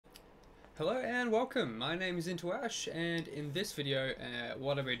Hello and welcome, my name is Ash, and in this video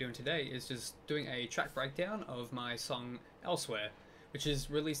what I'll be doing today is just doing a track breakdown of my song Elsewhere, which is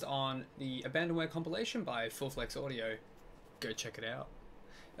released on the Abandonware compilation by Full Flex Audio. Go check it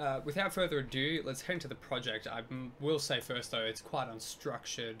out. Without further ado, let's head into the project. I will say first though, it's quite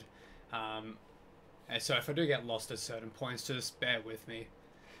unstructured, and so if I do get lost at certain points, just bear with me.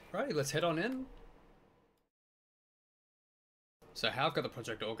 Alrighty, let's head on in. So how I've got the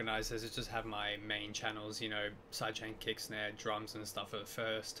project organized is just have my main channels, you know, sidechain, kick, snare, drums and stuff at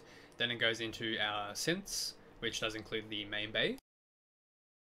first. Then it goes into our synths, which does include the main bass.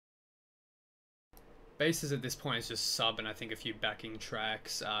 Basses at this point is just sub and I think a few backing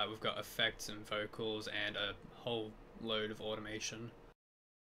tracks. We've got effects and vocals and a whole load of automation.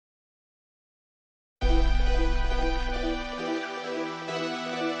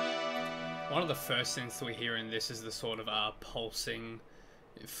 One of the first synths we hear in this is the sort of pulsing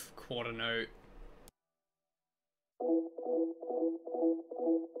quarter note.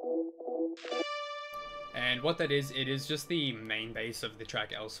 And what that is, it is just the main bass of the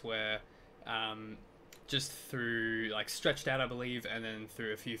track Elsewhere, just through, like, stretched out I believe, and then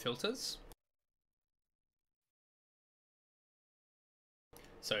through a few filters.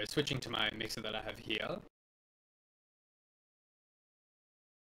 So switching to my mixer that I have here.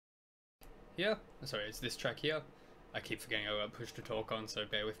 Sorry, it's this track here. I keep forgetting I got push to talk on, so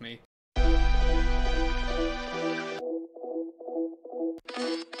bear with me.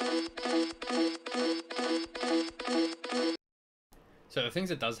 So the things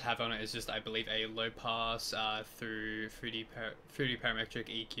it does have on it is just, I believe, a low pass through 3D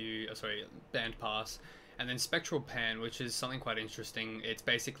parametric EQ, band pass, and then spectral pan, which is something quite interesting. It's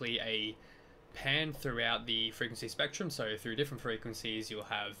basically a pan throughout the frequency spectrum, so through different frequencies you'll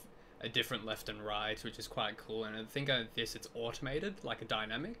have a different left and right, which is quite cool. And I think of this, it's automated, like a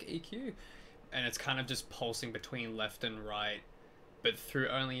dynamic EQ, and it's kind of just pulsing between left and right, but through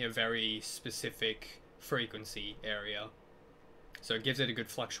only a very specific frequency area. So it gives it a good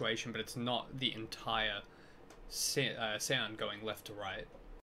fluctuation, but it's not the entire sound going left to right.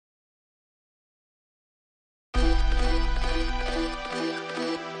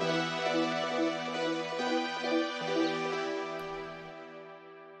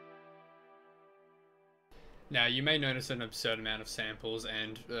 Now, you may notice an absurd amount of samples,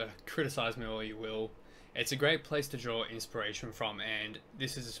 and criticize me all you will. It's a great place to draw inspiration from, and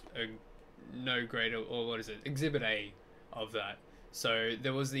this is a no greater, or what is it, Exhibit A of that. So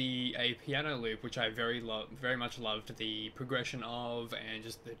there was a piano loop, which I very much loved the progression of, and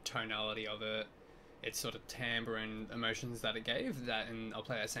just the tonality of it. Its sort of timbre and emotions that it gave, and I'll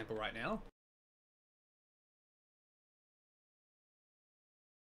play that sample right now.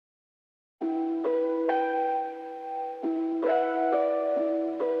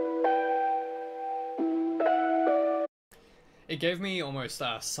 It gave me almost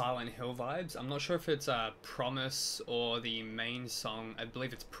Silent Hill vibes. I'm not sure if it's Promise or the main song. I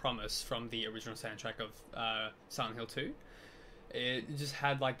believe it's Promise from the original soundtrack of Silent Hill 2. It just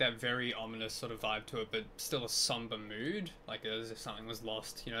had like that very ominous sort of vibe to it, but still a somber mood, like as if something was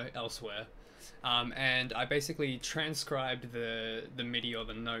lost, you know, elsewhere. And I basically transcribed the MIDI or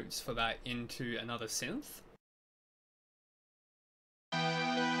the notes for that into another synth.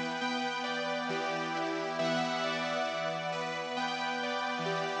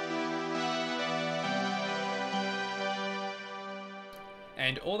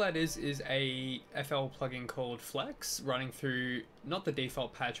 And all that is a FL plugin called Flex running through, not the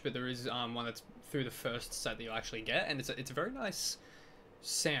default patch, but there is one that's through the first set that you'll actually get, and it's a very nice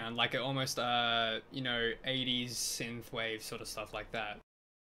sound, like it almost you know, 80s synth wave sort of stuff like that.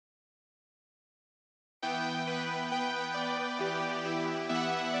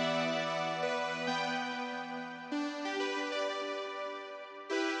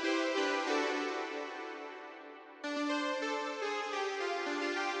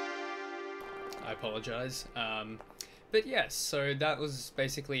 I apologize. But yes, so that was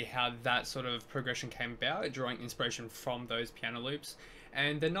basically how that sort of progression came about, drawing inspiration from those piano loops.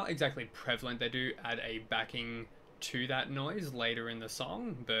 And they're not exactly prevalent, they do add a backing to that noise later in the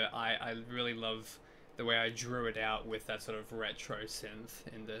song, but I really love the way I drew it out with that sort of retro synth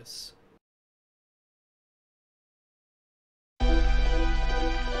in this.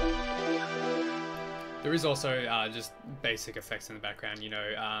 There is also just basic effects in the background, you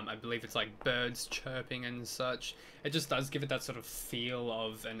know, I believe it's like birds chirping and such. It just does give it that sort of feel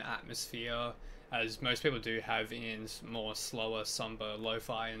of an atmosphere, as most people do have in more slower, somber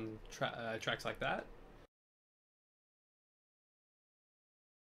lo-fi and tracks like that.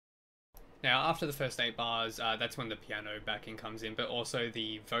 Now, after the first 8 bars, that's when the piano backing comes in, but also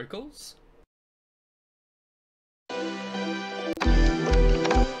the vocals.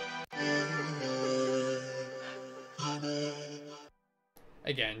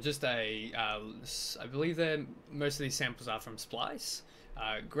 Again, just I believe that most of these samples are from Splice.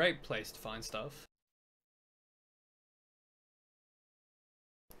 Great place to find stuff.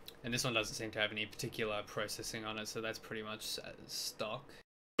 And this one doesn't seem to have any particular processing on it, so that's pretty much stock.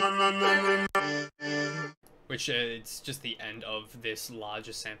 Which it's just the end of this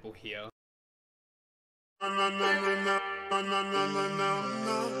larger sample here.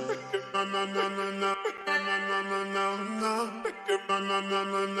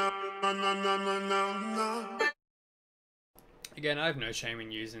 Again, I have no shame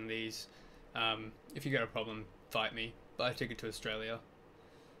in using these. If you got a problem, fight me. Buy a ticket to Australia.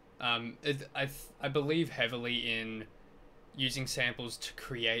 I believe heavily in using samples to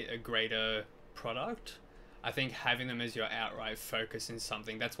create a greater product. I think having them as your outright focus in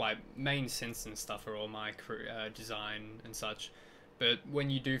something, that's why main synths and stuff are all my design and such. But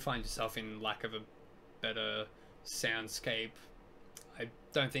when you do find yourself in lack of a better soundscape, I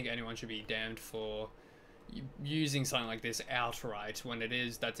don't think anyone should be damned for using something like this outright when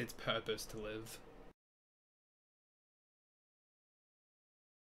that's its purpose to live.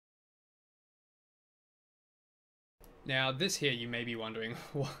 Now this here, you may be wondering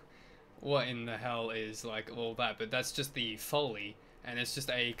what in the hell is like all that, but that's just the Foley, and it's just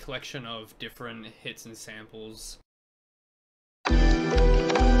a collection of different hits and samples.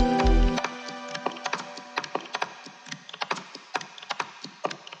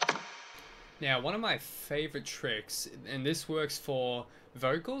 Now, one of my favorite tricks, and this works for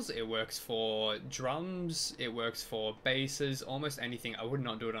vocals, it works for drums, it works for basses, almost anything. I would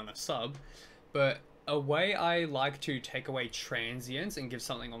not do it on a sub, but a way I like to take away transients and give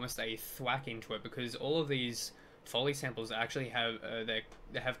something almost a thwack into it, because all of these Foley samples actually have they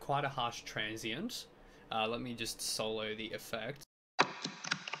have quite a harsh transient. Let me just solo the effect.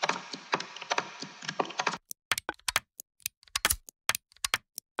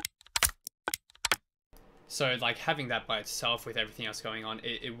 So like having that by itself with everything else going on,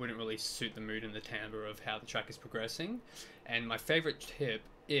 it wouldn't really suit the mood and the timbre of how the track is progressing. And my favorite tip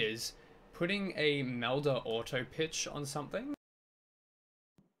is putting a Melder auto pitch on something.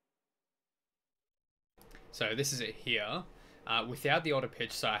 So this is it here. Without the auto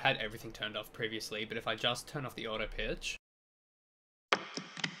pitch, so I had everything turned off previously, but if I just turn off the auto pitch,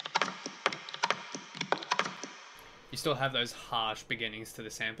 you still have those harsh beginnings to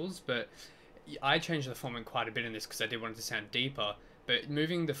the samples, but I changed the formant quite a bit in this because I did want it to sound deeper, but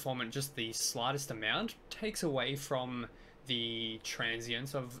moving the formant just the slightest amount takes away from the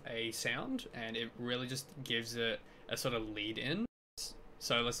transience of a sound, and it really just gives it a sort of lead in.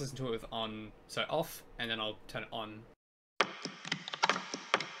 So let's listen to it with on, so off, and then I'll turn it on.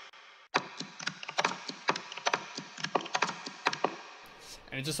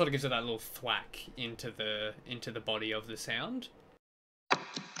 And it just sort of gives it that little thwack into the body of the sound.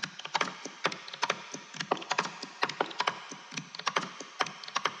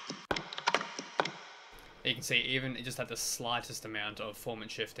 You can see even just at the slightest amount of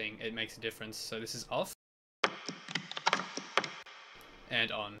formant shifting, it makes a difference. So this is off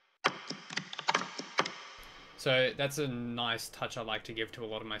and on. So that's a nice touch I like to give to a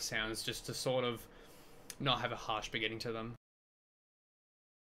lot of my sounds, just to sort of not have a harsh beginning to them.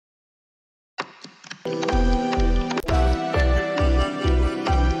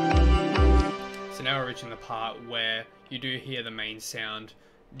 So now we're reaching the part where you do hear the main sound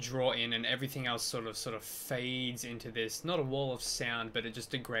draw in, and everything else sort of fades into this, not a wall of sound, but it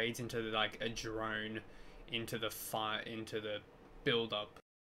just degrades into like a drone into the build up,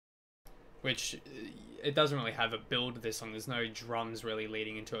 which it doesn't really have a build to this song. There's no drums really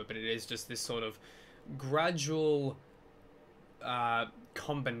leading into it, but it is just this sort of gradual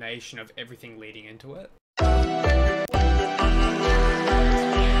combination of everything leading into it.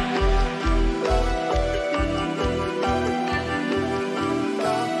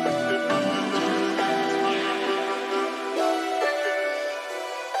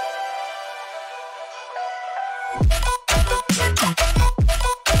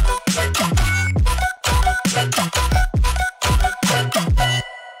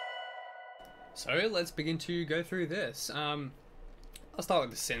 So let's begin to go through this. I'll start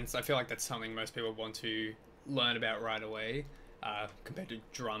with the synths. I feel like that's something most people want to learn about right away, compared to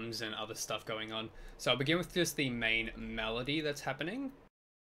drums and other stuff going on. So I'll begin with just the main melody that's happening,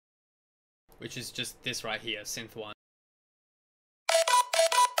 which is just this right here, synth 1.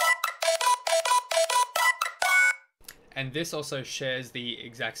 And this also shares the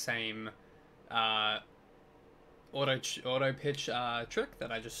exact same auto pitch trick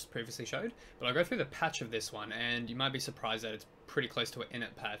that I just previously showed, but I'll go through the patch of this one, and you might be surprised that it's pretty close to an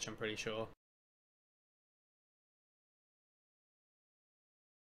init patch, I'm pretty sure.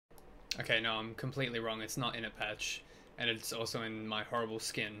 Okay, no, I'm completely wrong. It's not in a patch, and it's also in my horrible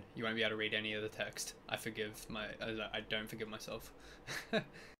skin. You won't be able to read any of the text. I don't forgive myself.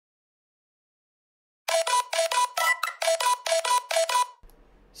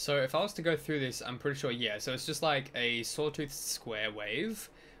 So if I was to go through this, I'm pretty sure, yeah. So it's just like a sawtooth square wave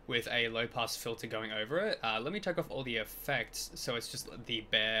with a low pass filter going over it. Let me take off all the effects, so it's just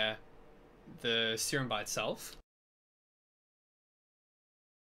the serum by itself.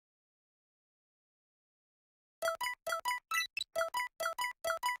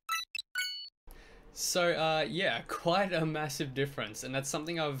 So yeah, quite a massive difference, and that's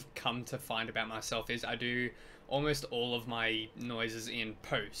something I've come to find about myself is I do almost all of my noises in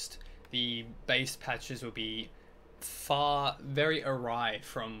post. The bass patches will be very awry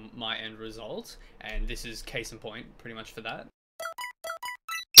from my end result, and this is case in point pretty much for that.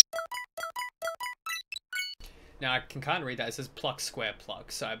 Now I can kind of read that, it says pluck square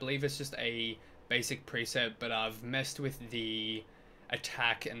pluck, so I believe it's just a basic preset, but I've messed with the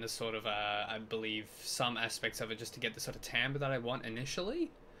attack and the sort of I believe some aspects of it just to get the sort of timbre that I want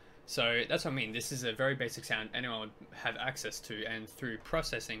initially. So that's what I mean, this is a very basic sound anyone would have access to, and through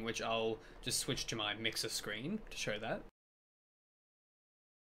processing, which I'll just switch to my mixer screen to show that.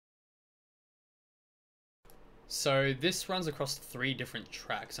 So this runs across 3 different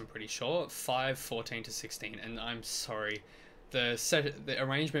tracks, I'm pretty sure, 5, 14 to 16, and I'm sorry, the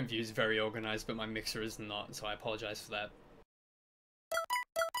arrangement view is very organized, but my mixer is not, so I apologize for that.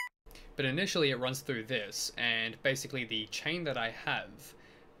 But initially it runs through this, and basically the chain that I have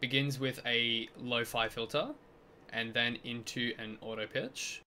begins with a lo-fi filter, and then into an auto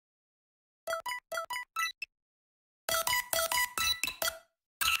pitch.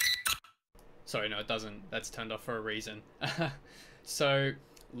 Sorry, no, it doesn't. That's turned off for a reason. So,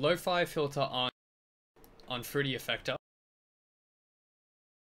 lo-fi filter on Fruity Effector,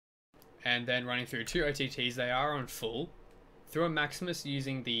 and then running through 2 OTTs. They are on full. Through a Maximus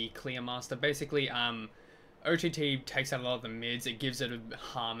using the Clear Master. Basically, OTT takes out a lot of the mids. It gives it a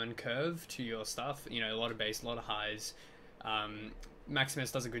Harmon curve to your stuff. You know, a lot of bass, a lot of highs.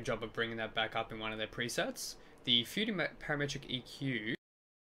 Maximus does a good job of bringing that back up in one of their presets. The Fruity Parametric EQ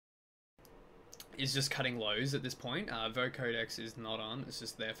is just cutting lows at this point. Vocodex is not on, it's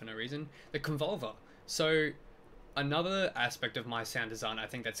just there for no reason. The Convolver. So another aspect of my sound design I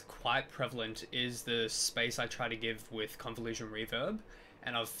think that's quite prevalent is the space I try to give with convolution reverb,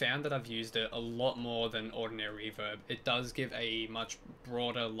 and I've found that I've used it a lot more than ordinary reverb. It does give a much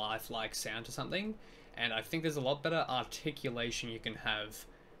broader lifelike sound to something, and I think there's a lot better articulation you can have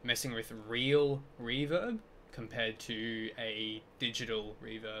messing with real reverb compared to a digital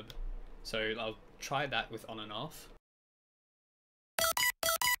reverb. So I'll try that with on and off.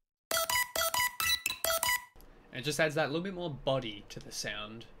 And it just adds that little bit more body to the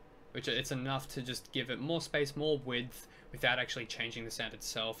sound, which it's enough to just give it more space, more width, without actually changing the sound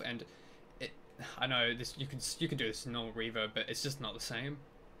itself. And I know this you could do this in normal reverb, but it's just not the same.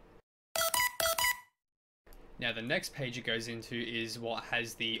 Now the next page it goes into is what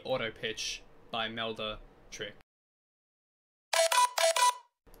has the auto pitch by Melda trick.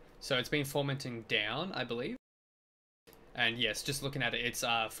 So it's been formatting down, I believe. And yes, just looking at it, it's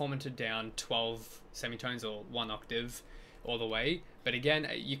formatted down 12 semitones or 1 octave all the way. But again,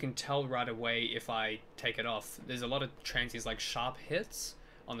 you can tell right away if I take it off. There's a lot of transients like sharp hits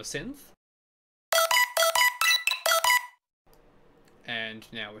on the synth. And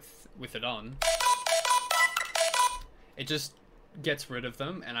now with it on, it just gets rid of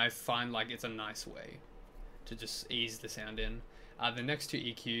them, and I find like it's a nice way to just ease the sound in. The next 2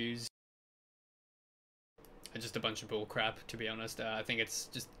 EQs are just a bunch of bull crap, to be honest. I think it's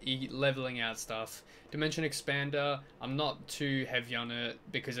just leveling out stuff. Dimension Expander, I'm not too heavy on it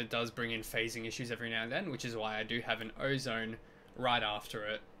because it does bring in phasing issues every now and then, which is why I do have an ozone right after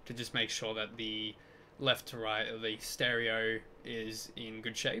it to just make sure that the left to right of the stereo is in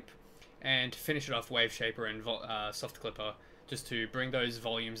good shape. And to finish it off, Wave Shaper and Soft Clipper, just to bring those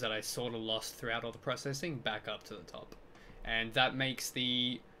volumes that I sort of lost throughout all the processing back up to the top. And that makes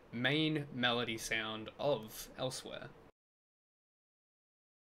the main melody sound of Elsewhere.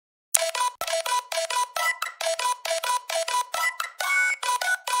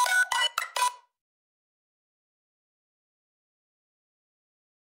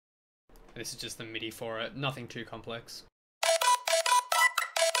 This is just the MIDI for it, nothing too complex.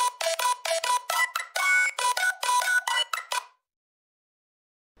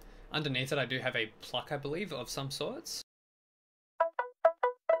 Underneath it I do have a pluck, I believe, of some sorts.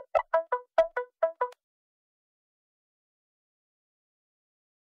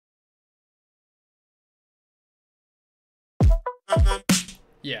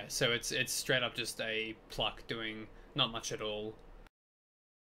 Yeah, so it's straight up just a pluck doing not much at all.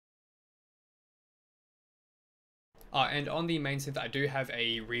 And on the main synth, I do have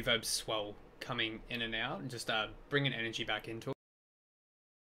a reverb swell coming in and out, and just bringing energy back into it.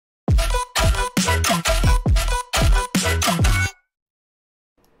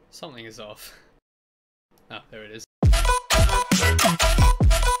 Something is off. Ah, there it is.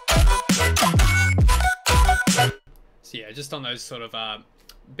 So yeah, just on those sort of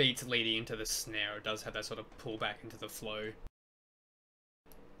beats leading into the snare, it does have that sort of pull back into the flow.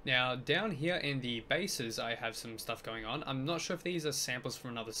 Now, down here in the basses, I have some stuff going on. I'm not sure if these are samples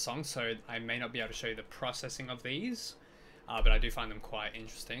from another song, so I may not be able to show you the processing of these, but I do find them quite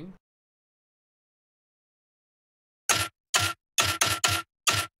interesting.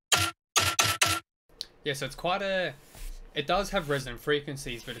 Yeah, so it's quite a... It does have resonant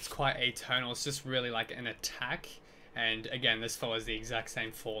frequencies, but it's quite atonal. It's just really like an attack. And again, this follows the exact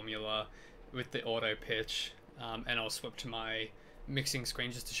same formula with the auto pitch. And I'll swap to my mixing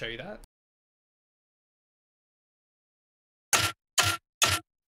screen just to show you that.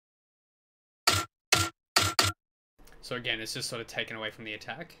 So again, it's just sort of taken away from the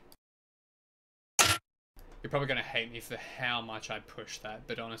attack. You're probably going to hate me for how much I push that,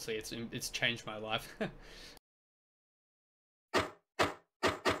 but honestly, it's changed my life.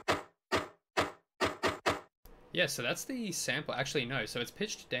 Yeah, so that's the sample. Actually, no, so it's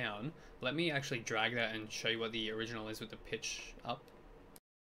pitched down. Let me actually drag that and show you what the original is with the pitch up.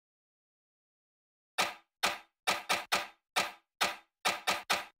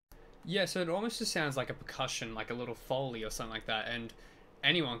 Yeah, so it almost just sounds like a percussion, like a little Foley or something like that, and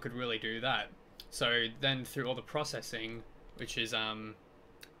anyone could really do that. So then through all the processing, which is,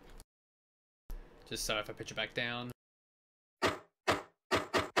 just so if I pitch it back down,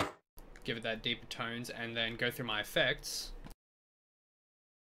 give it that deeper tones, and then go through my effects,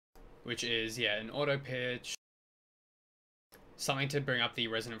 which is, yeah, an auto pitch, something to bring up the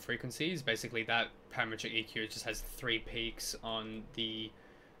resonant frequencies. Basically that parametric EQ just has 3 peaks on the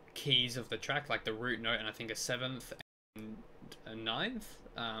keys of the track, like the root note and I think a 7th and a 9th.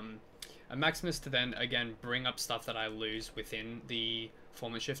 A Maximus to then again bring up stuff that I lose within the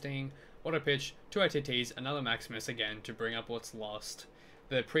formant shifting, auto pitch, 2 ITTs, another Maximus again to bring up what's lost.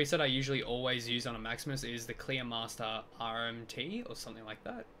 The preset I usually always use on a Maximus is the Clear Master RMT or something like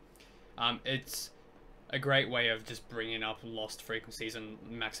that. It's a great way of just bringing up lost frequencies and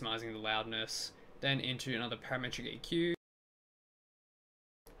maximizing the loudness. Then into another parametric EQ,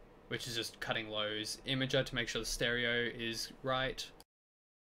 which is just cutting lows. Imager to make sure the stereo is right.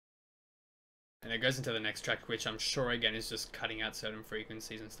 And it goes into the next track, which I'm sure again is just cutting out certain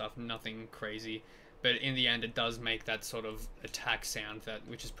frequencies and stuff, nothing crazy. But in the end, it does make that sort of attack sound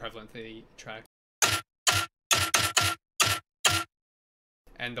which is prevalent in the track.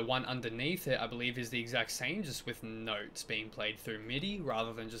 And the one underneath it, I believe, is the exact same, just with notes being played through MIDI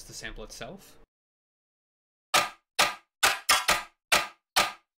rather than just the sample itself.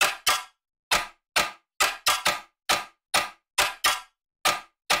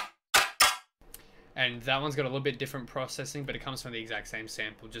 And that one's got a little bit different processing, but it comes from the exact same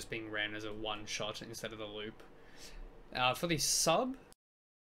sample, just being ran as a one shot instead of the loop. For the sub,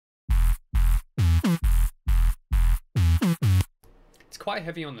 it's quite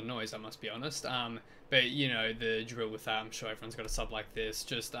heavy on the noise, I must be honest. But you know, the drill with that, I'm sure everyone's got a sub like this.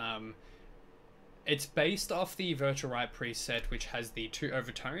 Just it's based off the Virtual Right preset, which has the 2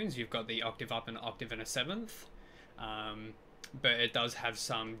 overtones. You've got the octave up and octave and a 7th. But it does have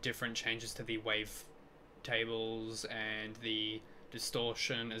some different changes to the wave tables and the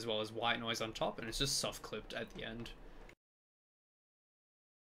distortion, as well as white noise on top, and it's just soft clipped at the end.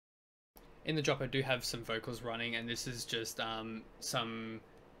 In the drop I do have some vocals running, and this is just some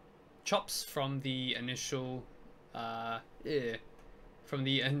chops from the initial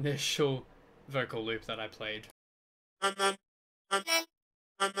vocal loop that I played.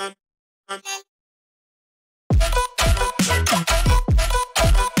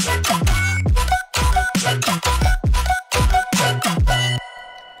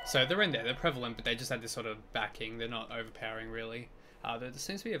 So they're in there, they're prevalent, but they just had this sort of backing. They're not overpowering, really. There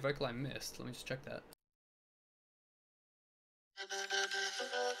seems to be a vocal I missed. Let me just check that.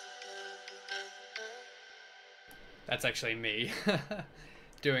 That's actually me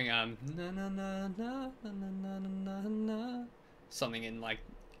doing na na na na na na na na, something in like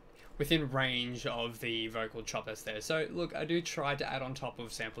within range of the vocal chop that's there. So look, I do try to add on top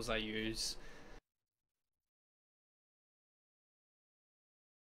of samples I use.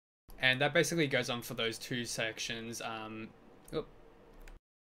 And that basically goes on for those 2 sections.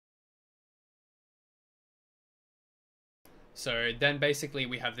 So then basically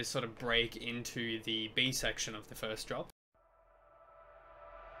we have this sort of break into the B section of the first drop.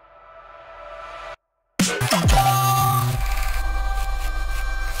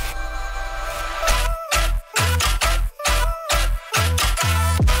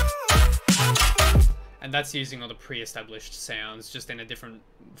 And that's using all the pre-established sounds, just in a different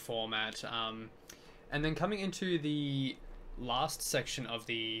format. And then coming into the last section of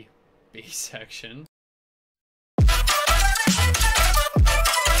the B section,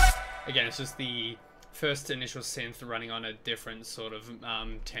 again, it's just the first initial synth running on a different sort of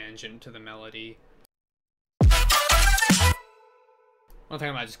tangent to the melody. One thing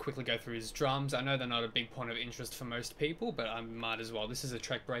I might just quickly go through is drums. I know they're not a big point of interest for most people, but I might as well. This is a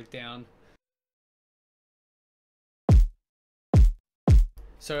track breakdown.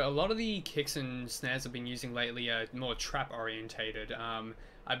 So a lot of the kicks and snares I've been using lately are more trap orientated.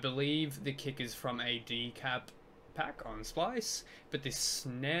 I believe the kick is from a decap pack on Splice, but this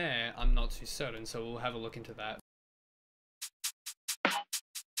snare I'm not too certain, so we'll have a look into that.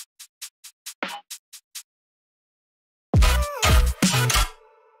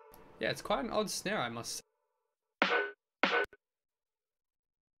 Yeah, it's quite an odd snare, I must say.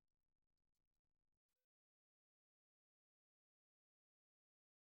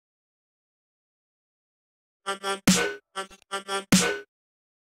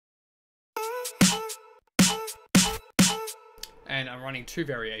 And I'm running two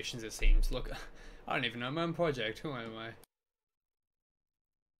variations, it seems. Look, I don't even know my own project. Who am I?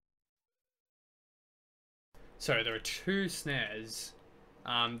 So there are two snares.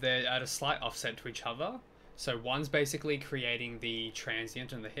 They're at a slight offset to each other. So one's basically creating the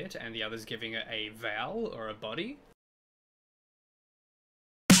transient and the hit, and the other's giving it a vowel or a body.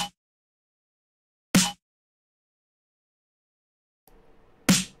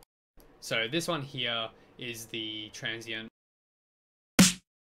 So this one here is the transient.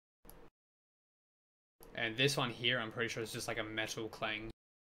 And this one here, I'm pretty sure is just like a metal clang.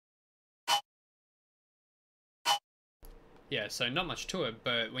 Yeah, so not much to it,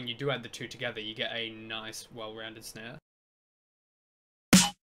 but when you do add the two together, you get a nice, well-rounded snare.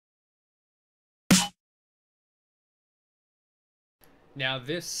 Now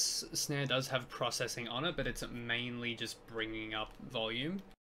this snare does have processing on it, but it's mainly just bringing up volume.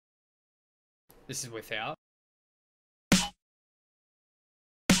 This is without.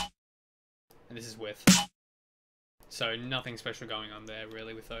 And this is with. So nothing special going on there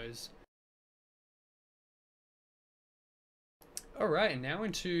really with those. Alright, and now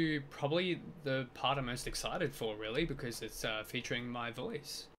into probably the part I'm most excited for really, because it's featuring my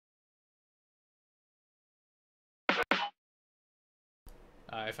voice.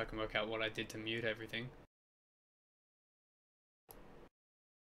 If I can work out what I did to mute everything.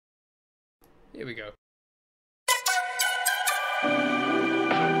 Here we go.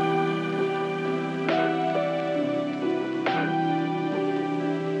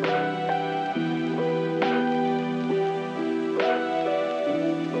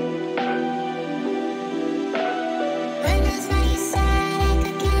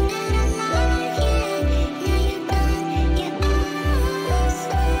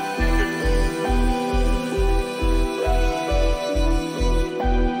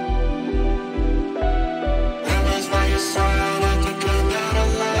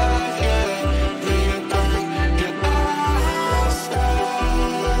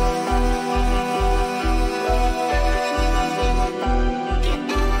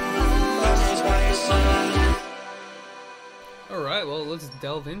 Let's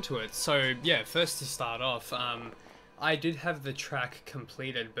delve into it. So yeah, first to start off, I did have the track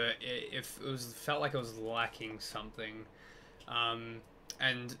completed, but felt like it was lacking something.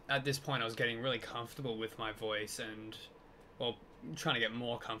 And at this point I was getting really comfortable with my voice and, well, trying to get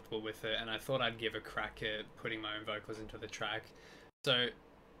more comfortable with it, and I thought I'd give a crack at putting my own vocals into the track. So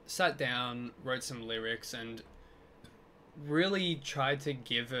sat down, wrote some lyrics, and really tried to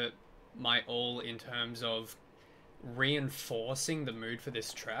give it my all in terms of reinforcing the mood for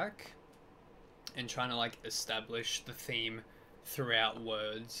this track and trying to like establish the theme throughout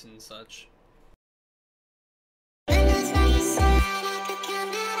words and such.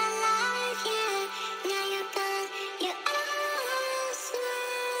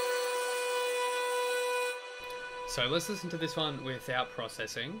 So let's listen to this one without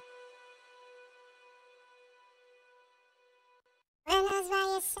processing.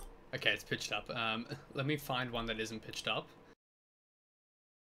 Okay, it's pitched up. Let me find one that isn't pitched up.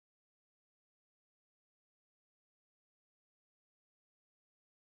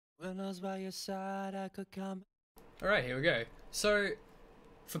 When I was by your side, I could come. Alright, here we go. So,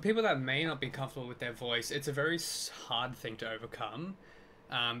 for people that may not be comfortable with their voice, it's a very hard thing to overcome,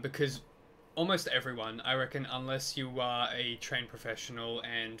 because almost everyone, I reckon, unless you are a trained professional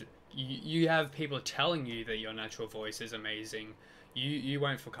and you have people telling you that your natural voice is amazing, you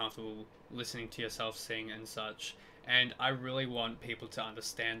won't feel comfortable listening to yourself sing and such. And I really want people to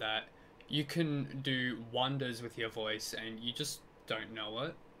understand that you can do wonders with your voice and you just don't know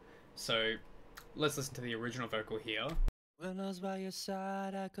it. So let's listen to the original vocal here. When I was by your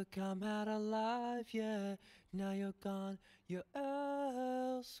side, I could come out alive, yeah. Now you're gone, you're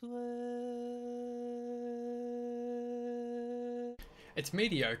elsewhere. It's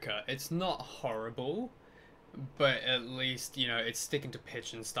mediocre. It's not horrible, but at least, you know, it's sticking to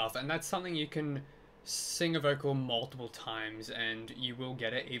pitch and stuff. And that's something you can sing a vocal multiple times and you will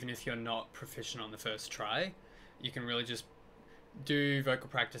get it, even if you're not proficient on the first try. You can really just do vocal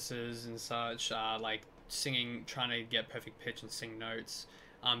practices and such, like singing, trying to get perfect pitch and sing notes.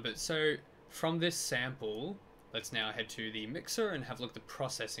 But so from this sample, let's now head to the mixer and have a look at the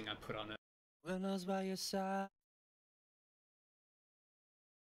processing I put on it. When I was by your side.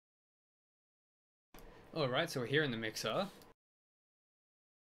 Alright, so we're here in the mixer.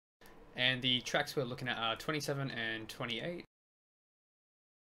 And the tracks we're looking at are 27 and 28.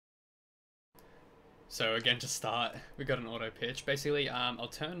 So again, to start, we got an auto pitch. Basically, I'll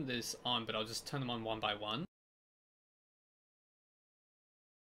turn this on, but I'll just turn them on one by one.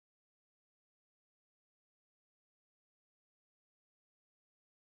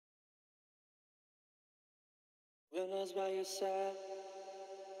 When I was by your side.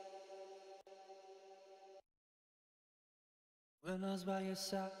 When I was by your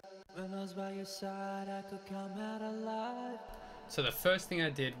side. When I was by your side, I could come out alive. So the first thing I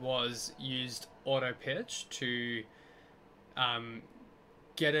did was used auto pitch to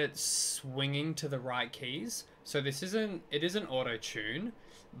get it swinging to the right keys. So it isn't auto tune,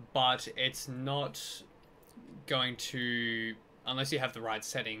 but it's not going to, unless you have the right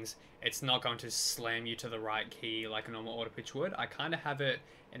settings, it's not going to slam you to the right key like a normal auto pitch would. I kind of have it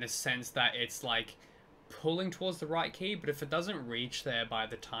in a sense that it's like pulling towards the right key, but if it doesn't reach there by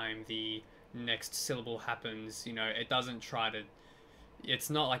the time the next syllable happens, you know, it doesn't try to,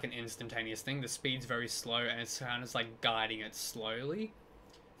 it's not like an instantaneous thing. The speed's very slow and it's kind of like guiding it slowly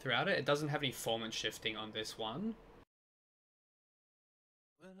throughout it. It doesn't have any formant shifting on this one.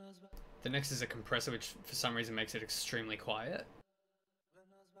 The next is a compressor, which for some reason makes it extremely quiet.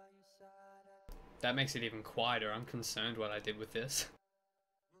 That makes it even quieter. I'm concerned what I did with this.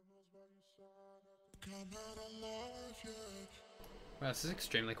 Wow, this is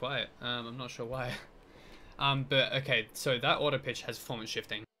extremely quiet. I'm not sure why. But okay, so that auto pitch has formant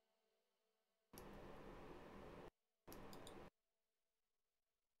shifting.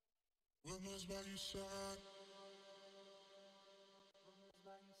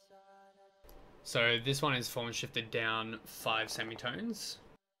 So this one is formant shifted down 5 semitones.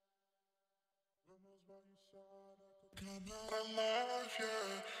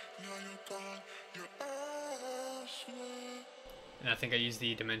 And I think I used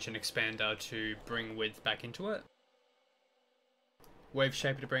the dimension expander to bring width back into it. Wave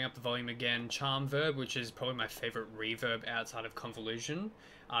shaper to bring up the volume again. Charm verb, which is probably my favorite reverb outside of convolution.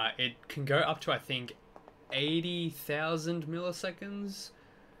 It can go up to, I think, 80,000 milliseconds.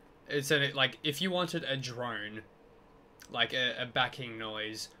 It's like, if you wanted a drone, like a backing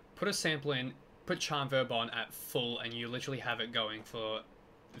noise, put a sample in, put charm verb on at full, and you literally have it going for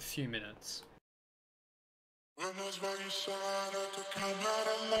a few minutes.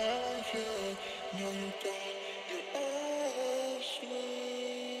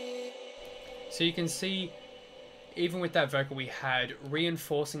 So you can see, even with that vocal we had,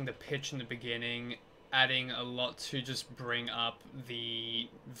 reinforcing the pitch in the beginning, adding a lot to just bring up the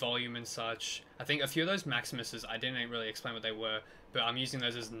volume and such. I think a few of those Maximuses, I didn't really explain what they were, but I'm using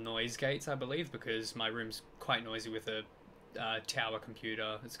those as noise gates, I believe, because my room's quite noisy with a tower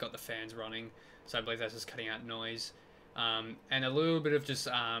computer. It's got the fans running, so I believe that's just cutting out noise. And a little bit of just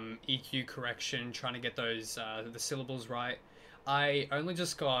EQ correction, trying to get those the syllables right. I only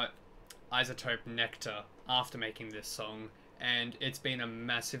just got iZotope Nectar after making this song, and it's been a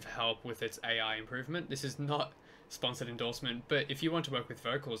massive help with its AI improvement. This is not sponsored endorsement, but if you want to work with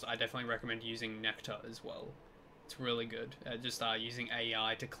vocals, I definitely recommend using Nectar as well. It's really good at just using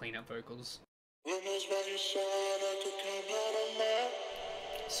AI to clean up vocals.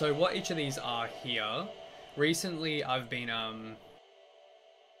 So what each of these are here, recently I've been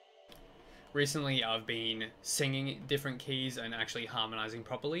singing different keys and actually harmonizing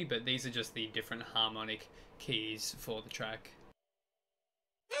properly, but these are just the different harmonic keys for the track.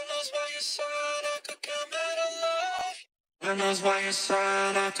 And that's why you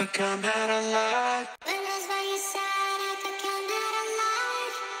said I could come out alive.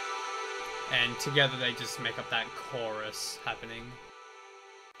 And together they just make up that chorus happening.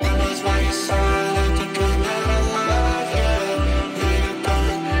 And that's why you said I could come out alive.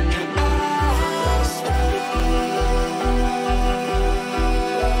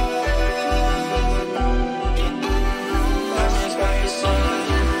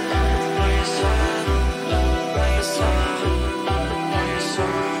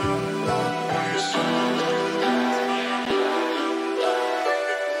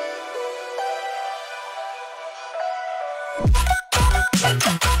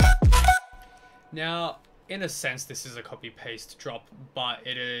 Now, in a sense, this is a copy-paste drop, but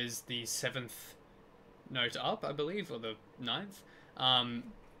it is the 7th note up, I believe, or the 9th.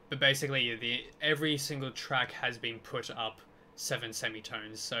 But basically, every single track has been put up 7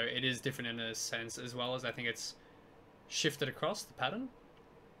 semitones, so it is different in a sense, as well as I think it's shifted across the pattern.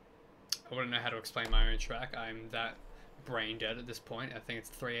 I wouldn't know how to explain my own track. I'm that brain dead at this point. I think it's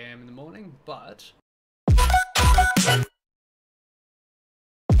 3 AM in the morning, but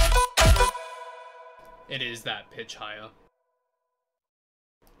it is that pitch higher.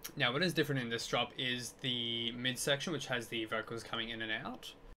 Now, what is different in this drop is the midsection, which has the vocals coming in and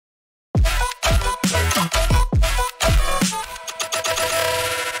out.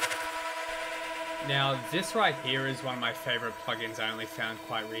 Now, this right here is one of my favorite plugins I only found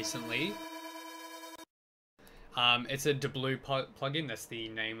quite recently. It's a Deblu plugin, that's the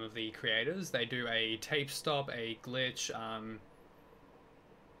name of the creators. They do a tape stop, a glitch,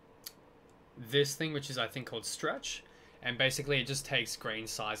 this thing which is I think called stretch, and basically it just takes grain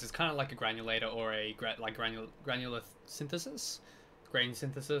size. It's kind of like a granulator or a granular synthesis, grain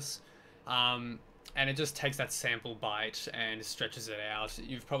synthesis, and it just takes that sample byte and stretches it out.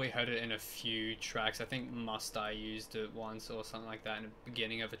 You've probably heard it in a few tracks. I think Must I used it once or something like that in the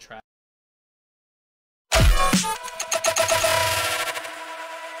beginning of a track.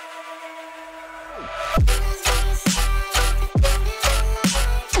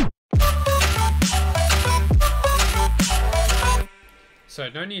 So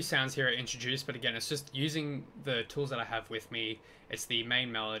no new sounds here are introduced, but again, it's just using the tools that I have with me. It's the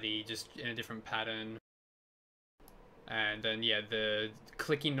main melody, just in a different pattern. And then, yeah, the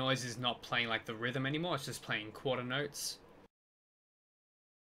clicking noise is not playing like the rhythm anymore, it's just playing quarter notes.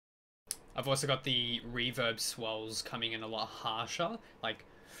 I've also got the reverb swells coming in a lot harsher, like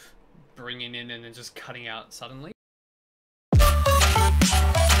bringing in and then just cutting out suddenly.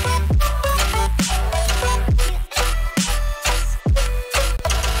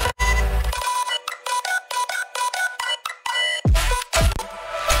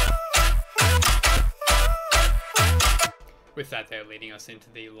 With that, they're leading us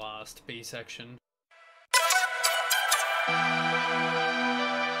into the last B section.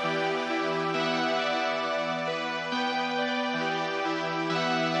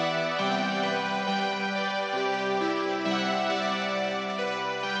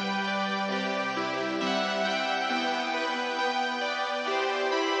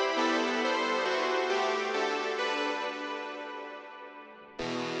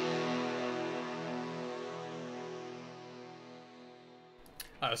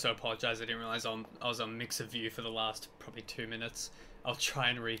 I also apologize, I didn't realize I was on mixer view for the last probably 2 minutes. I'll try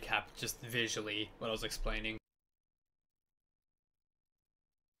and recap just visually what I was explaining.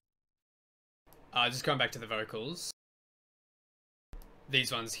 Just going back to the vocals.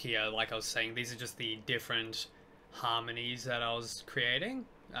 These ones here, like I was saying, these are just the different harmonies that I was creating,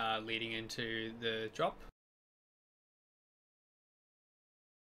 leading into the drop.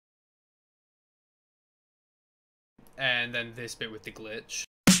 And then this bit with the glitch.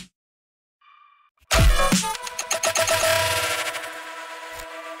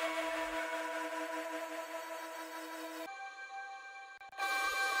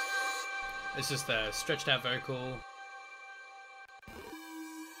 It's just a stretched out vocal.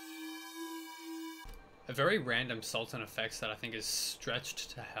 A very random Sultan effects that I think is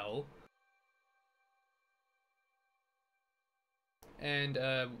stretched to hell. And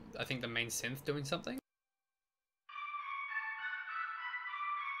I think the main synth doing something.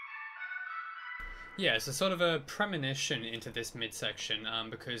 Yeah, so sort of a premonition into this midsection,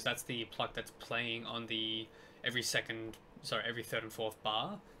 because that's the pluck that's playing on the every third and fourth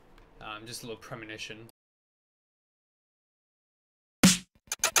bar. Just a little premonition.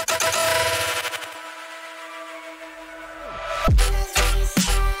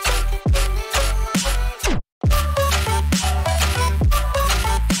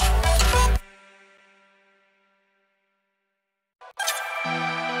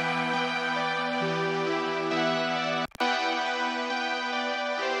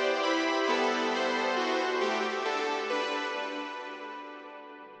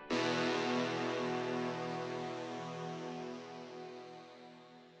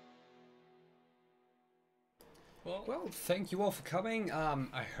 Well, thank you all for coming.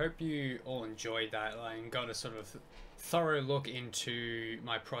 I hope you all enjoyed that and got a sort of thorough look into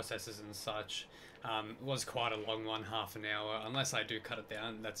my processes and such. It was quite a long one, half an hour. Unless I do cut it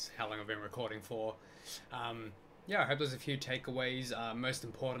down, that's how long I've been recording for. Yeah, I hope there's a few takeaways. Most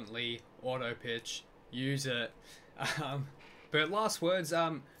importantly, auto pitch, use it. Um, but last words,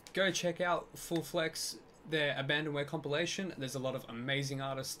 go check out Full Flex, their Abandonware compilation. There's a lot of amazing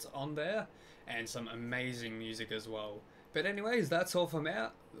artists on there and some amazing music as well. But anyways, that's all for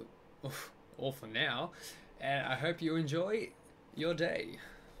now. All for now. And I hope you enjoy your day.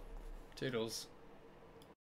 Toodles.